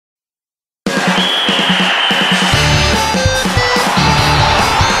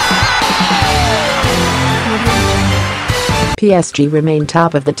PSG remain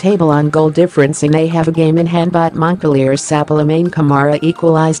top of the table on goal difference and they have a game in hand, but Montpellier Souleymane Camara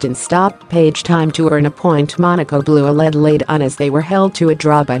equalised in stoppage time to earn a point. Monaco blew a lead late on as they were held to a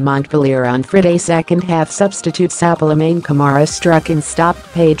draw by Montpellier on Friday's second half. Substitute Souleymane Camara struck in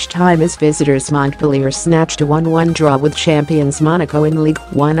stoppage time as visitors Montpellier snatched a 1-1 draw with champions Monaco in Ligue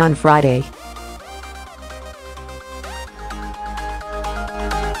 1 on Friday.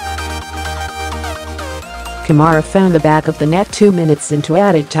 Camara found the back of the net 2 minutes into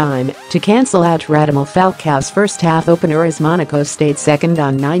added time to cancel out Radamel Falcao's first-half opener as Monaco stayed second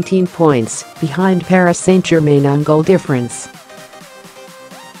on 19 points, behind Paris St Germain on goal difference.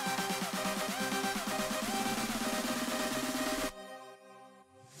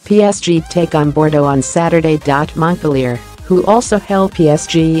 PSG take on Bordeaux on Saturday.Montpellier, who also held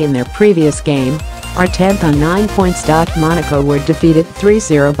PSG in their previous game, are 10th on 9 points. Monaco were defeated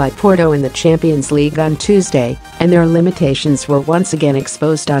 3-0 by Porto in the Champions League on Tuesday, and their limitations were once again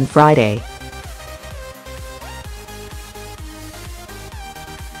exposed on Friday.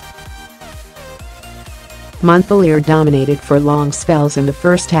 Montpellier dominated for long spells in the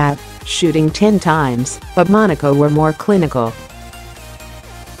first half, shooting 10 times, but Monaco were more clinical.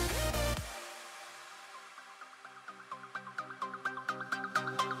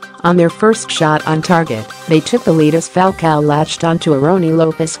 On their first shot on target, they took the lead as Falcao latched onto a Rony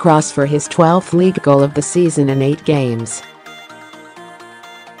Lopes cross for his 12th league goal of the season in 8 games.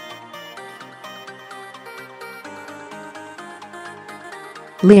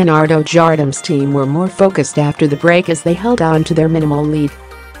 Leonardo Jardim's team were more focused after the break as they held on to their minimal lead.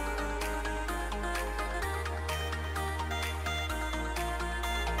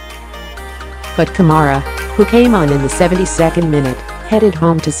 But Camara, who came on in the 72nd minute, headed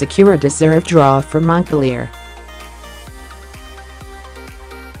home to secure a deserved draw for Montpellier.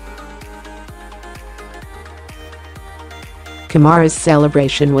 Camara's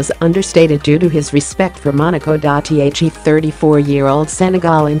celebration was understated due to his respect for Monaco.The 34-year-old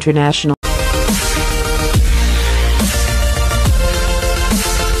Senegal international.